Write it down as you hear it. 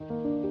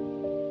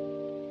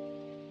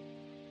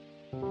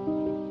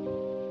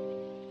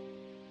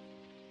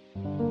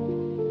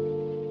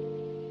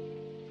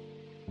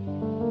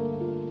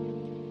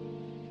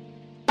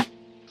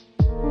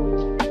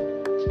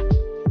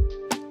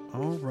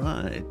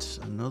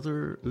right,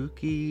 another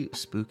ooky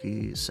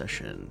spooky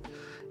session.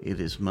 It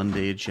is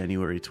Monday,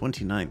 January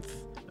 29th.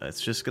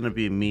 It's just going to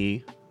be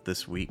me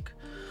this week,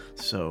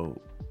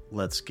 so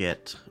let's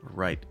get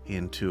right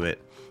into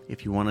it.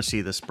 If you want to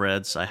see the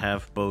spreads, I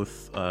have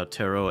both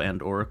Tarot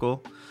and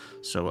Oracle.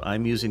 So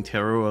I'm using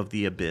Tarot of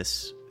the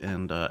Abyss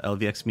and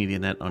LVX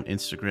MediaNet on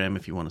Instagram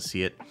if you want to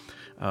see it.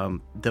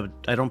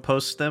 I don't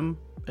post them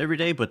every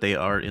day, but they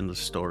are in the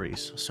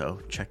stories, so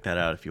check that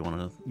out if you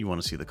want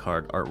to see the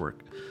card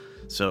artwork.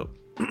 So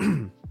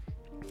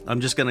I'm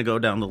just going to go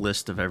down the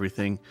list of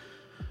everything,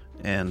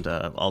 and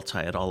I'll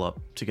tie it all up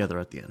together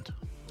at the end.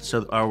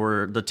 So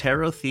the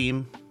tarot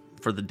theme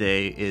for the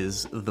day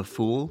is the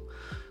Fool.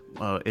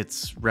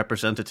 It's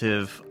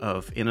representative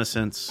of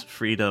innocence,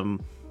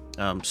 freedom,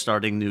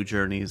 starting new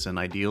journeys, and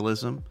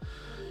idealism.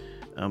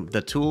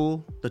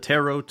 The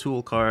tarot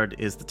tool card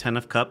is the Ten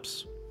of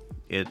Cups.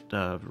 It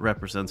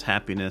represents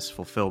happiness,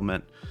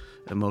 fulfillment,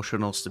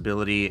 emotional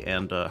stability,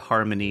 and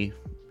harmony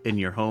in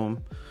your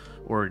home,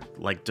 or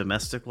like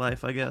domestic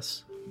life, I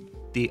guess.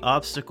 The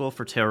obstacle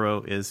for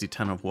tarot is the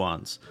Ten of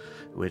Wands,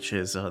 which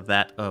is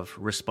that of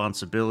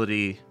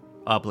responsibility,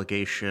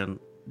 obligation,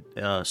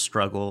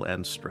 struggle,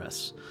 and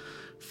stress.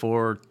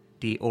 For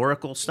the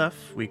Oracle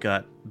stuff, we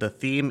got the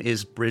theme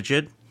is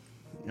Brigid.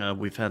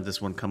 We've had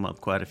this one come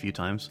up quite a few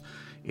times.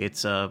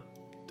 It's I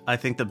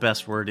think the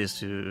best word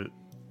is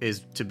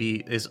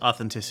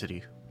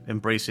authenticity,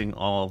 embracing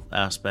all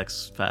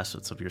aspects,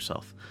 facets of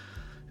yourself.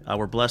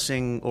 Our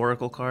blessing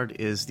oracle card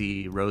is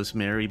the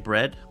Rosemary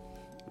Bread.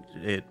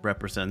 It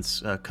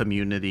represents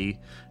community,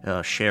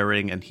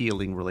 sharing, and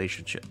healing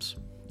relationships.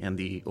 And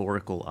the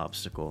oracle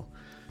obstacle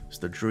is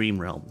the Dream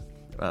Realm,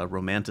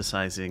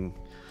 romanticizing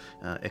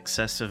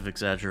excessive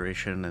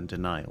exaggeration and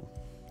denial.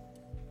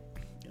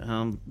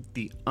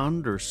 The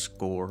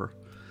underscore,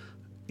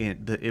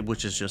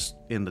 which is just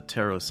in the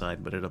tarot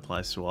side, but it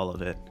applies to all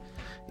of it,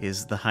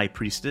 is the High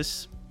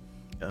Priestess.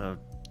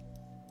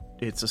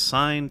 It's a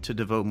sign to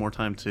devote more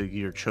time to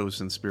your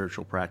chosen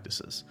spiritual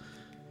practices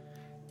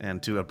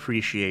and to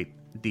appreciate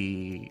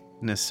the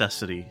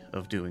necessity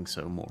of doing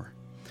so more.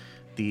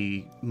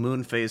 The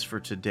moon phase for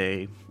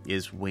today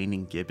is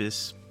Waning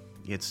Gibbous.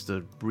 It's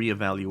the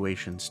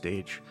reevaluation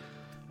stage.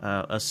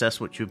 Assess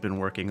what you've been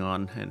working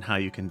on and how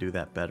you can do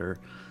that better.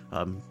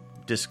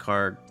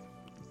 Discard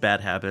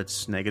bad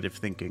habits, negative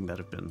thinking that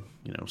have been,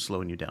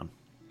 slowing you down.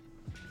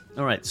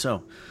 All right,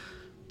 so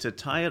to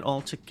tie it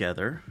all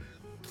together,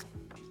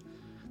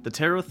 the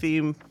tarot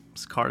theme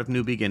is Card of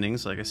New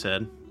Beginnings, like I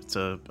said. It's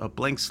a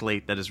blank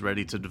slate that is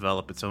ready to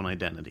develop its own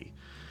identity.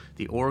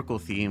 The Oracle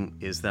theme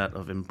is that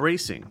of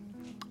embracing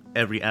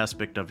every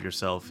aspect of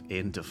yourself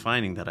in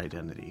defining that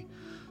identity.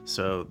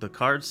 So the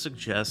cards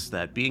suggest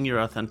that being your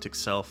authentic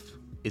self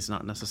is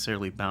not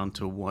necessarily bound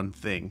to one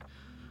thing.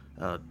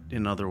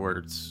 In other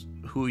words,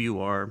 who you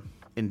are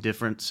in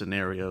different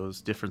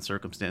scenarios, different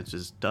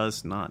circumstances,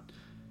 does not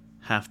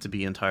have to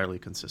be entirely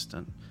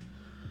consistent.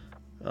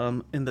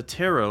 In the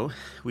tarot,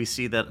 we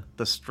see that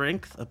the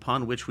strength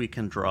upon which we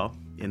can draw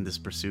in this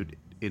pursuit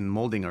in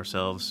molding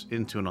ourselves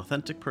into an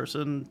authentic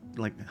person,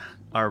 like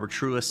our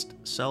truest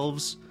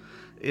selves,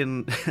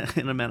 in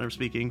a manner of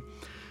speaking,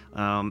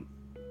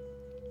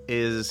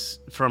 is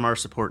from our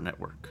support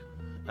network.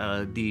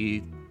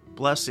 The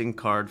blessing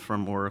card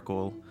from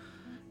Oracle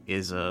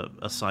is a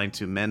sign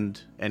to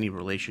mend any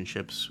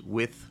relationships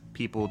with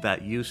people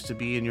that used to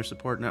be in your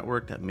support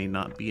network that may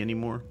not be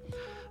anymore.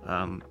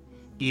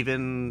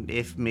 Even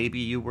if maybe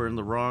you were in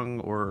the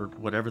wrong or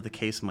whatever the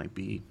case might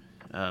be,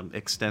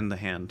 extend the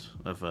hand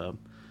of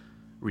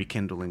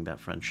rekindling that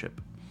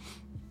friendship.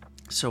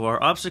 So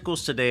our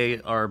obstacles today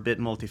are a bit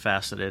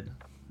multifaceted.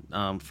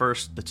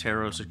 First, the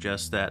tarot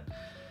suggests that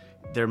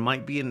there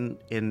might be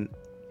an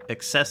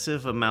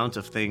excessive amount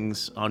of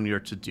things on your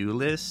to-do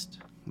list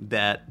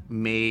that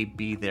may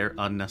be there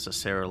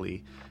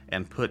unnecessarily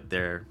and put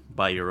there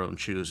by your own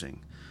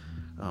choosing.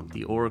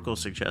 The Oracle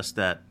suggests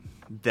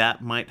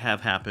that might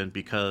have happened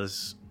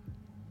because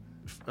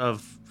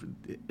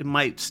it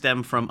might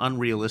stem from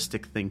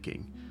unrealistic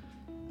thinking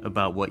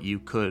about what you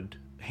could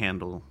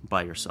handle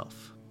by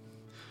yourself.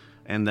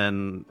 And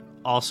then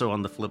also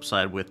on the flip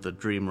side with the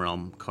Dream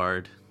Realm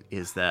card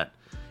is that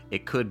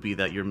it could be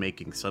that you're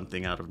making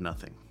something out of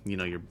nothing.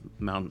 Your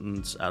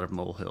mountains out of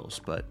molehills,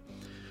 but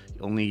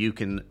only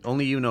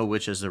you know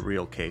which is the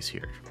real case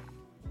here.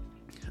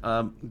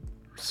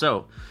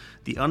 So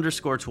the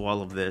underscore to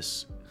all of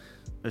this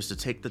is to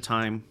take the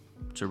time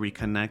to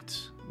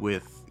reconnect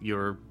with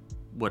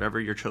whatever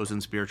your chosen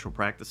spiritual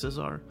practices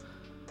are.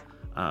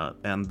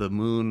 And the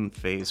moon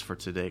phase for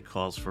today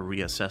calls for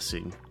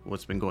reassessing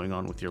what's been going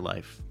on with your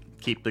life.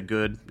 Keep the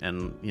good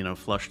and,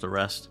 flush the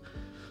rest.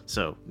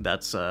 So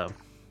that's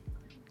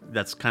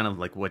kind of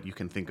like what you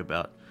can think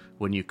about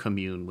when you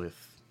commune with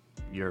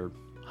your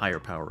higher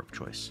power of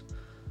choice.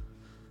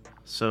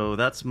 So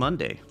that's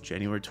Monday,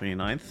 January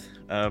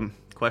 29th.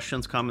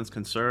 Questions, comments,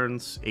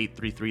 concerns,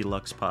 833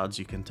 Lux Pods.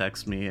 You can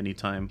text me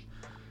anytime.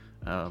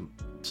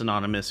 It's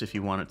anonymous if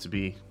you want it to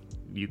be.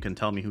 You can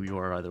tell me who you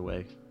are either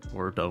way,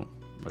 or don't,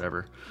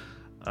 whatever.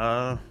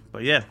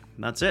 But yeah,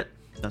 that's it.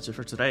 That's it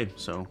for today.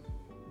 So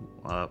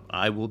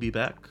I will be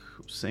back.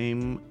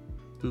 Same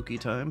spooky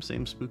time,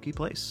 same spooky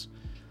place.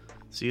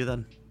 See you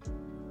then.